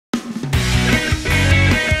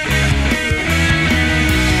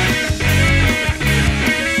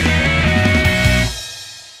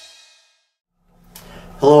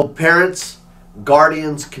Hello parents,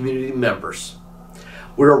 guardians, community members.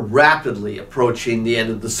 We're rapidly approaching the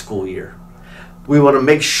end of the school year. We want to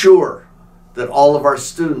make sure that all of our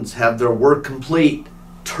students have their work complete,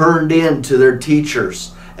 turned in to their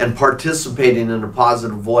teachers, and participating in a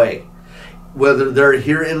positive way. Whether they're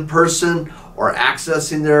here in person or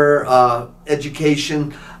accessing their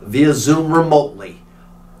education via Zoom remotely,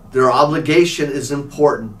 their obligation is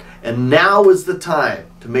important, and now is the time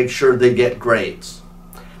to make sure they get grades.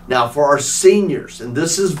 Now for our seniors, and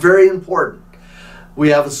this is very important, we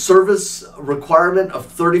have a service requirement of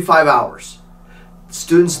 35 hours.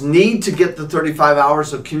 Students need to get the 35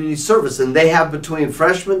 hours of community service, and they have between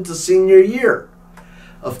freshman to senior year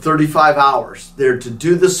of 35 hours. They're to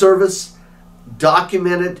do the service,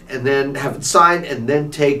 document it, and then have it signed, and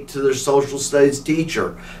then take to their social studies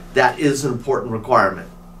teacher. That is an important requirement.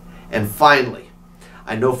 And finally,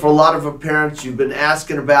 I know for a lot of our parents, you've been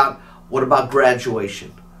asking about, what about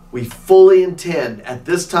graduation? We fully intend at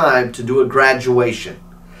this time to do a graduation.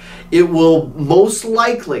 It will most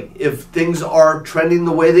likely, if things are trending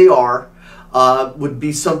the way they are, would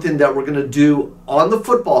be something that we're going to do on the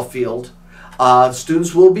football field.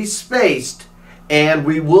 Students will be spaced, and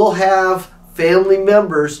we will have family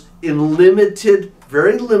members in limited,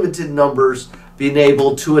 very limited numbers being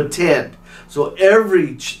able to attend. So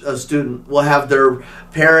every student will have their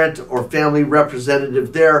parent or family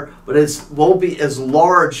representative there, but it won't be as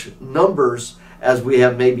large numbers as we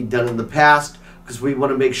have maybe done in the past, because we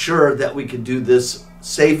want to make sure that we can do this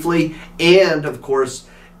safely and, of course,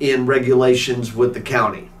 in regulations with the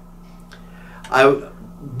county. I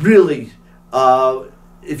really,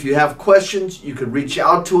 if you have questions, you can reach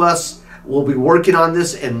out to us. We'll be working on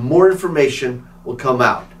this, and more information will come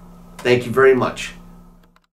out. Thank you very much.